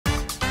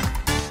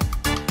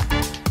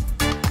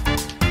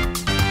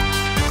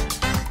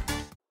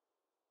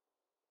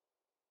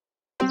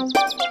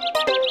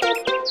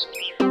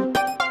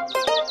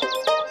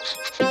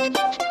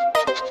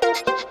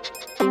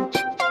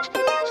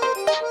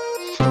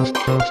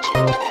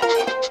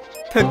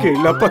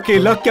थकेला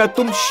पकेला, क्या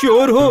तुम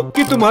श्योर हो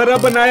कि तुम्हारा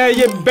बनाया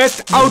ये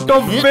best out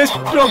of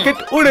best rocket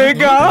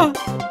उड़ेगा?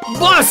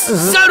 बॉस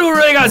जरूर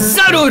उड़ेगा,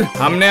 जरूर।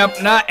 हमने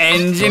अपना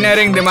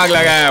इंजीनियरिंग दिमाग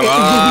लगाया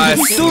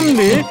बॉस।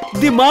 तुमने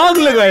दिमाग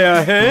लगाया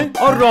है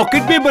और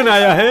रॉकेट भी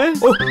बनाया है?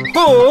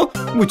 ओहो,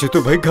 मुझे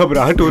तो भाई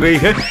घबराहट हो रही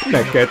है।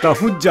 मैं कहता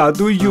हूँ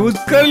जादू यूज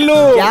कर लो।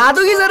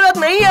 जादू की जरूरत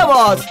नहीं है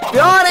बॉस,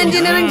 प्योर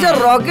इंजीनियरिंग से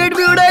रॉकेट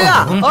भी उड़ेगा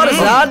और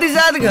साथ ही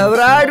साथ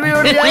घबराहट भी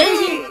उड़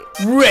जाएगी।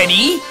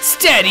 Ready,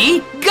 steady,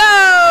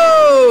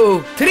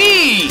 go!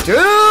 3,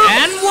 2,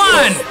 and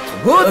 1.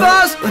 भूत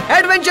बॉस,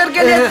 एडवेंचर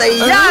के लिए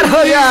तैयार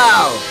हो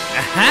जाओ।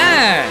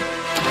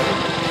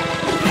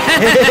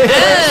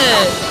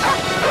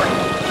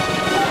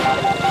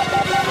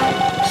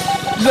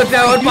 लगता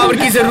है और पावर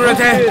की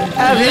जरूरत है।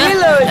 अभी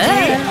लो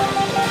जी।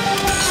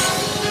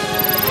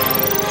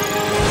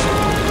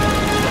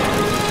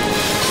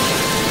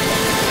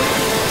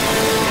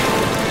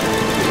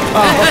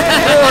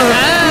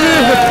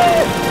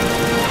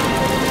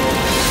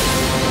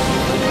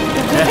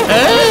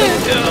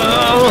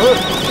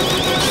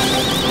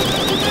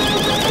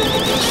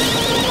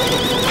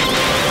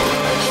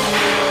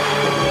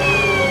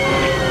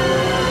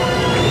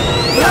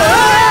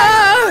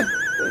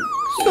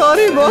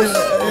 Sorry boss.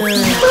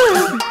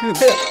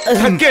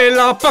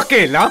 थकेला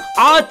पकेला,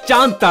 आज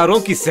चांद तारों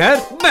की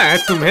सैर मैं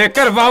तुम्हें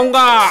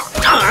करवाऊंगा।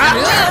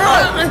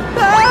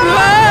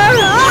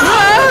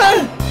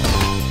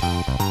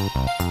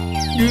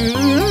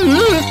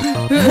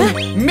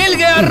 मिल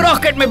गया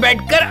रॉकेट में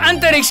बैठकर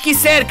अंतरिक्ष की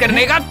सैर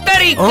करने का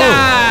तरीका।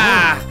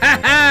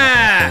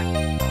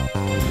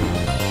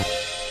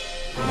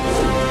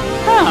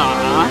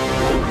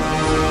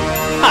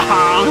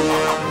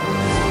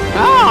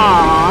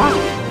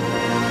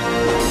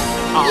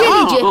 ये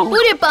लीजिए,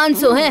 पूरे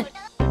 500 हैं।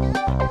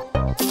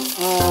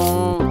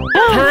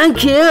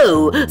 थैंक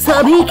यू,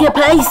 सभी के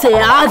पैसे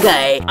आ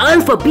गए।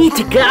 अल्फाबेट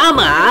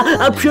गामा,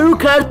 अब शुरू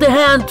करते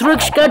हैं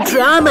अंतरिक्ष का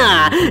drama.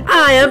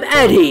 I am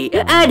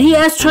AD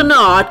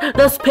astronaut,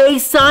 the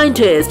space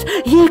scientist.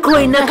 ये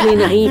कोई नकली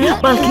नहीं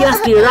बल्कि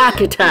असली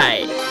रॉकेट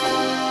है।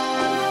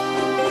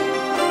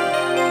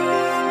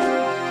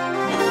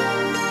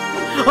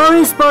 और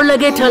इस पर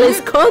लगे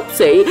टेलीस्कोप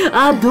से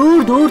आप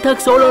दूर दूर तक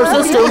सोलर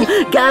सिस्टम,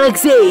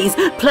 गैलेक्सीज,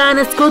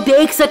 प्लैनेट्स को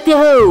देख सकते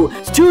हो।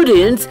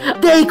 स्टूडेंट्स,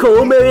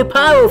 देखो मेरे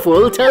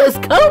पावरफुल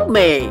टेलीस्कोप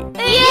में।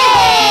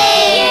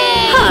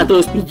 हाँ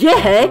दोस्त, ये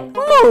है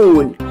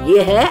मून,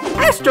 ये है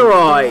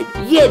एस्टेरॉइड,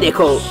 ये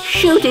देखो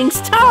शूटिंग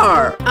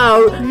स्टार, और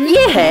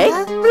ये है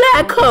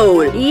ब्लैक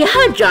होल।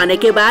 यहाँ जाने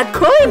के बाद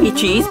कोई भी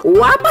चीज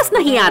वापस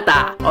नहीं आता।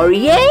 और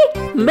ये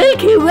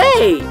मिल्की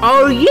वे,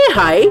 और ये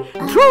है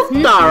ध्रुव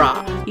तारा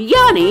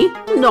यानी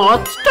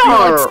नॉर्थ स्टार।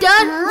 North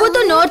star? वो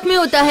तो नॉर्थ में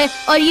होता है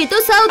और ये तो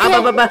साउथ है।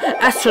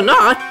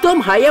 एस्ट्रोनॉट,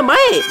 तुम है या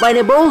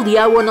मैंने बोल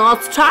दिया वो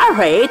नॉर्थ स्टार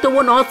है तो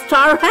वो नॉर्थ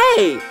स्टार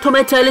है।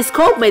 तुम्हें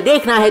टेलीस्कोप में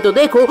देखना है तो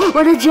देखो,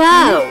 वरना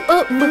जाओ।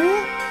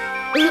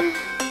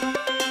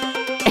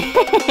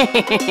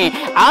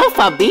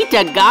 अल्फा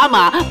बीटा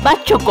गामा,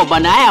 बच्चों को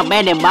बनाया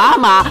मैंने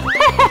मामा।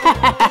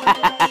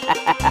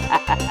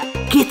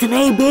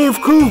 कितने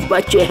बेवकूफ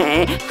बच्चे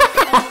हैं।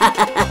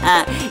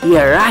 ये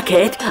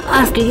रॉकेट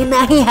असली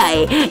नहीं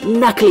है,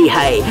 नकली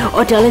है,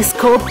 और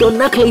टेलीस्कोप तो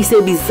नकली से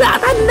भी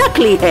ज्यादा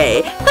नकली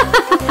है।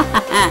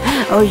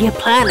 और ये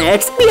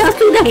प्लैनेट्स भी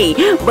असली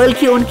नहीं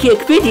बल्कि उनकी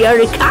एक वीडियो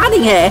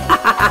रिकॉर्डिंग है।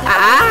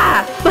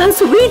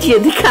 बस वीडियो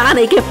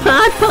दिखाने के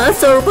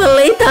 500 रुपए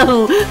लेता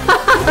हूँ।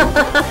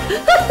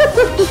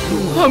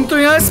 हम तो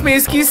यहाँ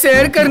स्पेस की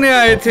सैर करने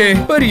आए थे,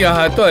 पर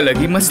यहाँ तो अलग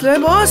ही मसला है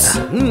बॉस।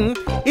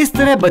 इस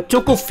तरह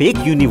बच्चों को फेक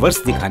यूनिवर्स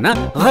दिखाना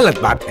गलत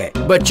बात है।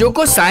 बच्चों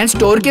को साइंस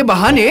स्टोर के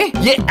बहाने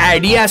ये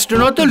एडी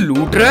एस्ट्रोनॉट तो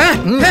लूट रहा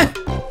है।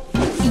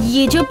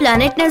 ये जो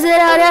प्लैनेट नजर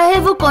आ रहा है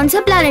वो कौन सा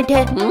प्लैनेट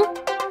है?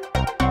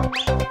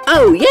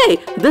 Oh yeah,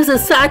 this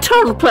is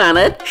Saturn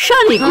planet,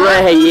 Shani ग्रह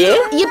है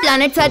ये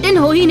प्लैनेट सैटर्न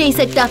हो ही नहीं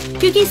सकता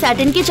क्योंकि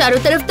सैटर्न के चारों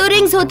तरफ तो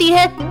रिंग्स होती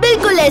है,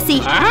 बिल्कुल ऐसी।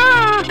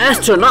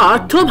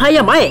 एस्ट्रोनॉट, तुम है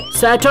या मैं?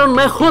 सैटर्न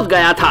में खुद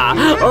गया था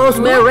और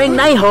उसमें रिंग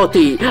नहीं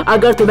होती।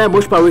 अगर तुम्हें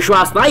मुझ पर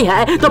विश्वास नहीं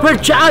है तो फिर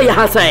जाओ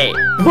यहाँ से।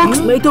 बुक्स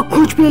में तो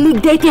कुछ भी लिख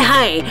देते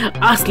हैं,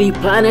 असली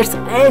प्लैनेट्स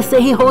ऐसे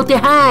ही होते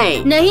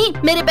हैं। नहीं,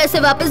 मेरे पैसे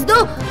वापस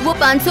दो। वो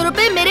 500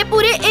 रुपए मेरे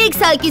पूरे 1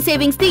 साल की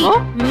सेविंग्स थी।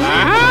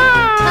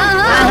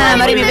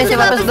 हमारे भी पैसे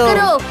वापस दो।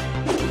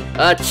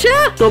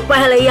 अच्छा, तो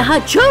पहले यहाँ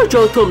जो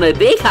जो तुमने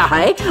देखा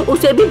है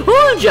उसे भी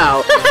भूल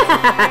जाओ।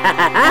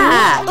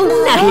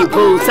 नहीं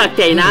भूल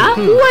सकते ना?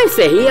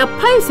 वैसे ही अब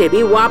पैसे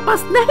भी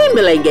वापस नहीं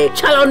मिलेंगे।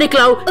 चलो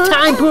निकलो,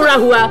 टाइम पूरा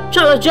हुआ,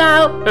 चलो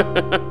जाओ।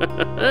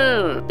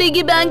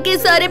 पिगी बैंक के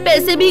सारे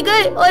पैसे भी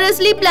गए और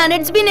असली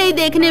प्लैनेट्स भी नहीं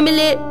देखने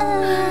मिले।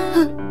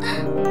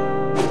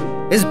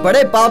 इस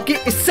बड़े पाप की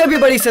इससे भी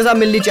बड़ी सजा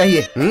मिलनी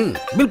चाहिए।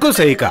 बिल्कुल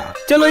सही कहा।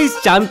 चलो इस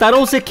चांद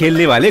तारों से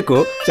खेलने वाले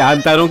को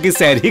चांद तारों की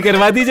सैर ही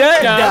करवा दी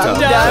जाए। चलो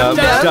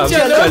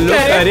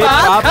करे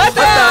पाप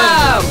खत्म।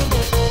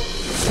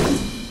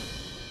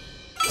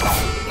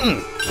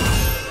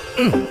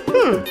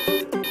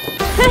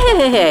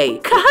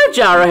 कहाँ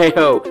जा रहे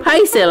हो?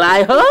 पैसे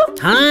लाए हो?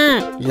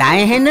 हाँ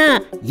लाए हैं ना,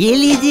 ये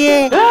लीजिए।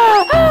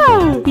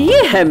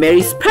 ये है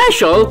मेरी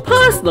स्पेशल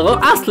पर्सनल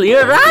असली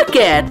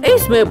रॉकेट।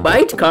 इसमें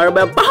बैठकर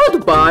मैं बहुत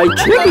बार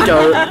जुपिटर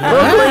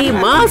और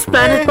मार्स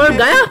प्लैनेट पर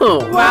गया हूँ।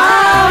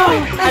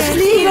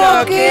 असली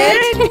रॉकेट।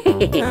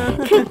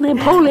 कितने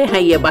भोले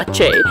हैं ये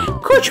बच्चे,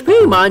 कुछ भी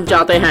मान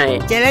जाते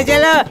हैं। चलो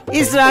चलो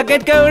इस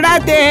रॉकेट को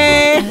उड़ाते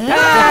हैं।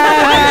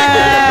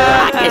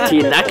 रॉकेट ही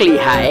नकली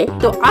है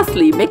तो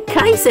असली में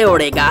कैसे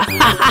उड़ेगा?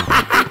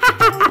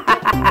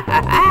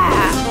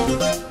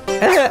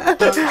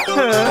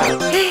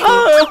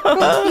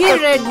 ये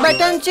रेड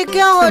बटन से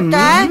क्या होता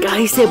है?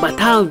 कैसे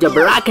बताऊं, जब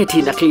रॉकेट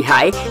ही नकली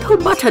है तो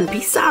बटन भी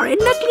सारे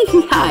नकली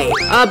ही है।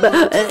 अब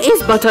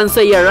इस बटन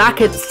से ये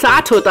रॉकेट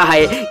स्टार्ट होता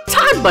है।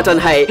 स्टार्ट बटन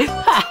है।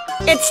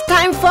 It's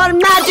time for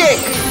magic.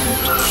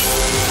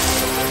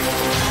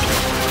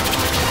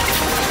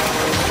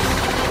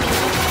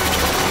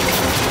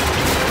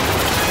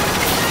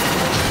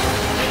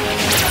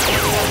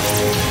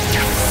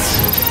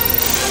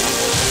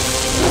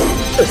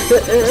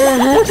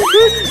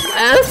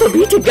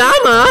 Alphabet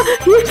gamma,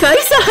 ये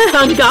कैसा है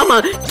हंगामा?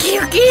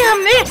 क्योंकि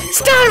हमने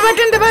स्टार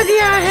बटन दबा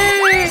दिया है।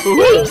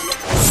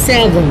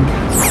 7,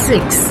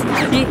 6,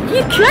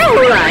 ये क्या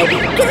हो रहा है?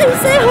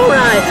 कैसे हो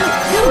रहा है?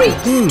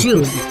 3, 2,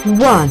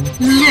 1,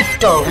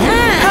 lift off.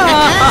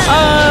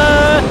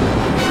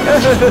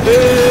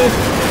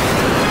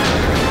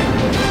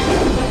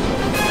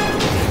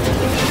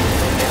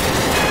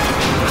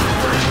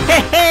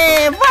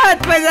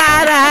 बहुत मजा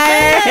आ रहा है।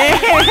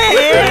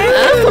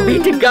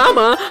 Alphabet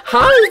gamma,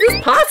 how is this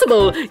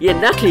possible? ये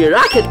नकली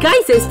रॉकेट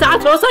कैसे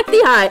स्टार्ट हो सकती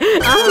है?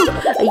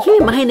 ये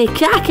मैंने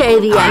क्या कह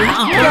दिया?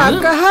 क्या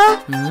कहा?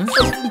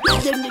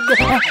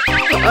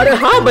 अरे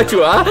हाँ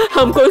बचुआ,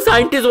 हम कोई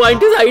साइंटिस्ट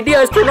वाइंटिस्ट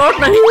आइडिया एस्ट्रोनॉट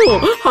नहीं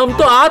हूँ। हम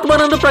तो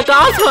आत्मानंद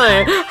प्रकाश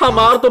हैं।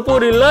 हमार तो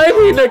पूरी लाइफ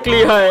ही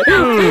नकली है।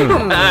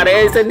 अरे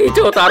इसे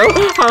नीचे उतारो,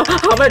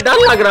 हमें डर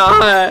लग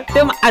रहा है।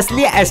 तुम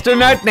असली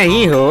एस्ट्रोनॉट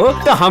नहीं हो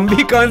तो हम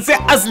भी कौन से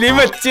असली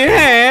बच्चे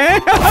हैं?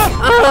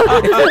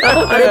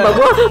 अरे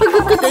बबुआ,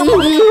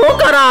 वो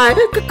कर रहा है।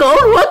 कौन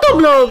हुआ तुम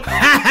लोग?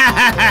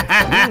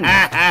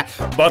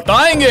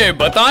 बताएंगे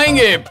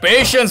बताएंगे,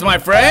 पेशेंस माय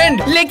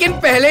फ्रेंड। लेकिन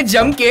पहले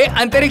जम के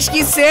अंतरिक्ष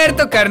की सैर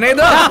तो करने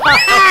दो।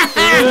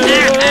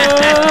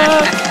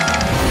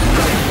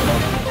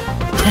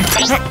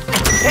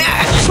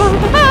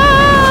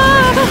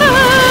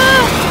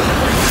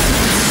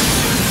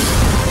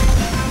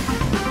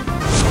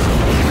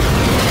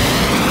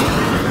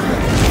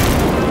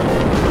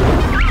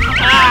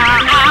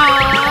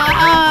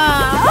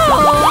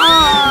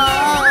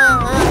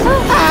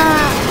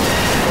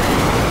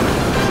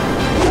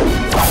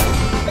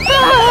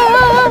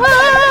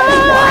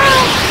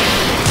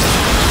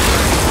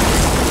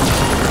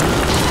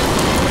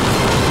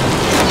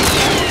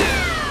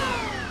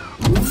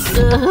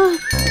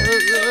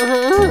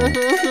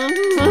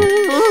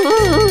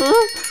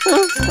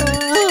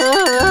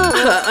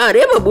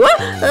 अरे बबुआ,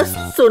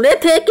 सुने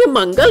थे कि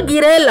मंगल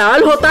गिरह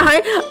लाल होता है।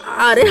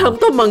 अरे हम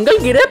तो मंगल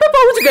गिरह पे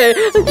पहुंच गए।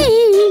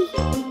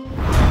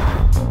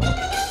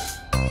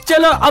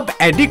 चलो अब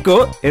एडी को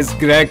इस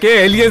ग्रह के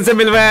एलियन से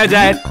मिलवाया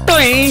जाए।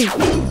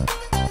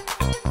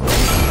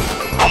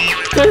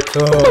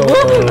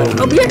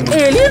 अब ये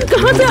एलियन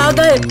कहाँ से आ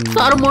गए?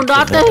 सर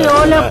मुंडाते ही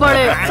ओले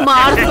पड़े,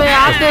 मार्स पे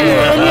आते ही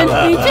एलियन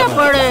पीछे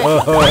पड़े।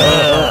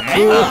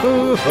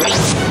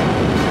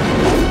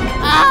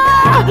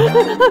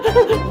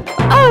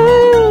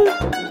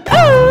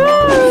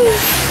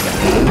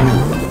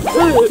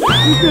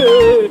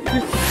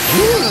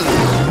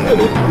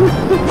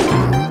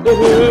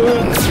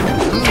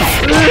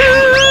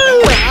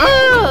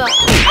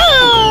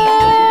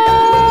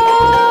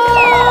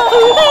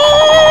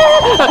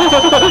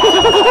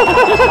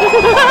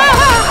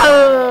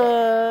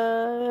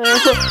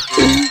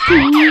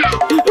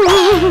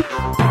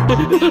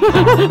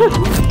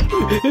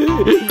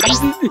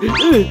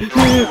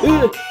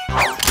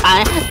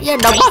 ये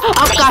डब्बा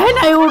अब काहे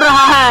नहीं उड़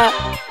रहा है?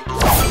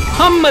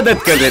 हम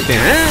मदद कर देते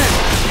हैं।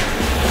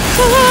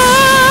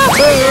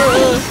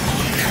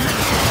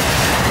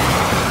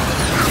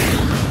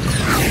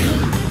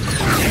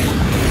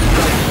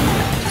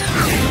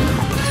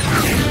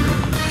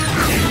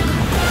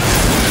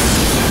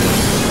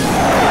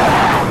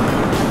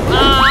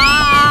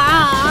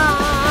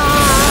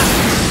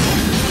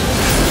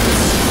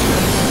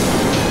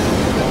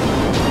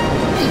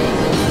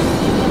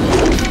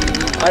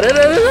 अरे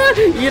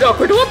ये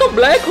रॉकेट वो तो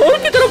ब्लैक होल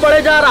की तरफ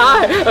बढ़े जा रहा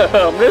है।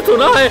 हमने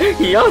सुना है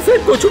यहाँ से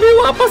कुछ भी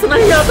वापस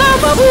नहीं आता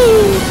बाबू।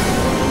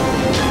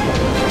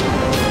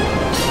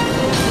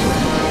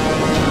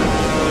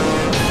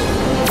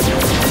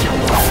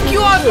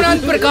 क्यों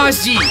आत्मानंद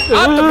प्रकाश जी,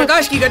 आप तो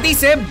प्रकाश की गति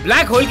से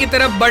ब्लैक होल की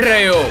तरफ बढ़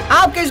रहे हो।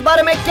 आपके इस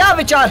बारे में क्या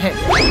विचार है?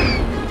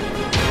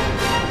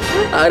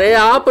 अरे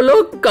आप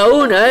लोग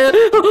कौन है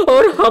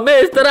और हमें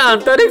इस तरह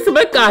अंतरिक्ष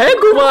में काहे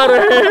घुमा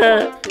रहे हैं?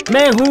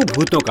 मैं हूँ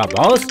भूतों का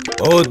बॉस,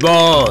 भूत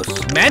बॉस।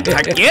 मैं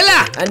थकेला।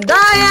 And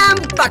I am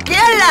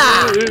Pakela।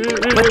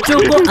 बच्चों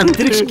को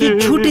अंतरिक्ष की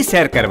झूठी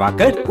सैर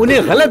करवाकर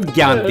उन्हें गलत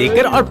ज्ञान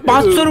देकर और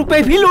 500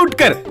 रुपए भी लूट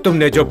कर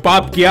तुमने जो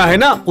पाप किया है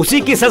ना,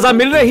 उसी की सजा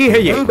मिल रही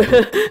है ये।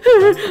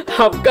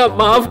 हमका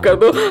माफ कर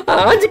दो।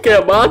 आज के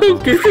बाद हम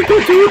किसी को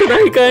झूठ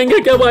नहीं कहेंगे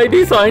कि हम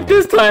आईटी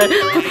साइंटिस्ट हैं।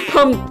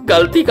 हम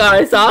गलती का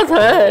एहसास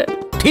है।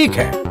 ठीक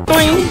है।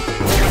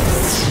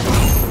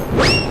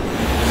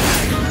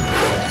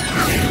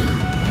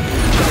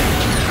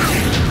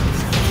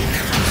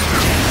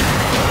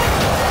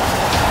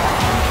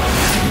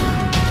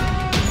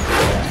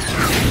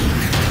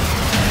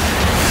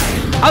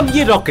 अब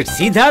ये रॉकेट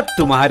सीधा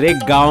तुम्हारे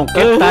गांव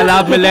के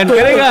तालाब में लैंड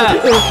करेगा।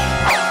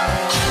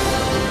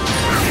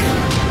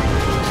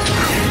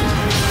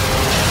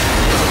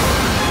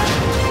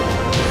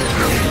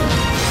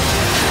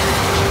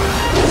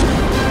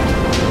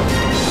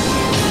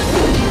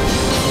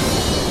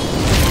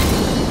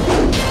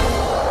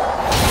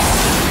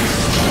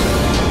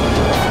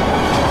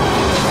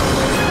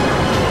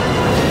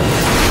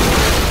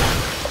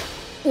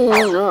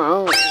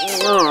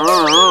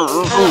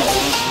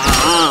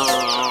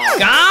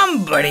 काम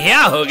बढ़िया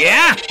हो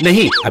गया।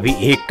 नहीं, अभी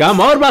एक काम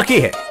और बाकी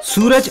है।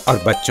 सूरज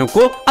और बच्चों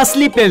को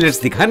असली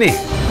प्लैनेट्स दिखाने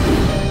हैं।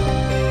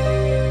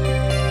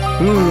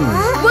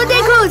 वो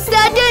देखो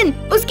सैटर्न,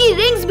 उसकी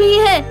रिंग्स भी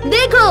है,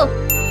 देखो।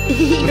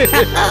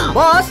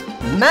 बॉस,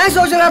 मैं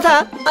सोच रहा था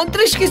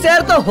अंतरिक्ष की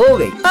सैर तो हो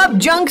गई, अब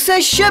जंक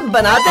से शिप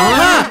बनाते हैं।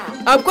 हाँ,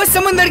 आपको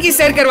समुद्र की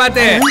सैर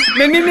करवाते हैं।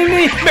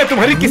 नहीं, मैं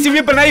तुम्हारी किसी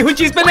भी बनाई हुई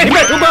चीज पे नहीं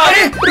बैठूंगा।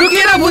 अरे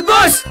रुकिए ना भूत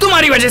बॉस,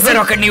 तुम्हारी वजह से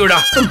रॉकेट नहीं उड़ा।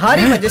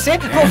 तुम्हारी वजह से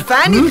वो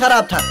फैन ही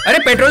खराब था। अरे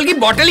पेट्रोल की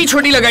बोतल ही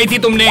छोटी लगाई थी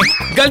तुमने।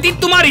 गलती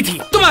तुम्हारी थी।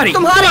 तुम्हारी।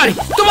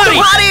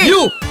 तुम्हारी।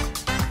 यू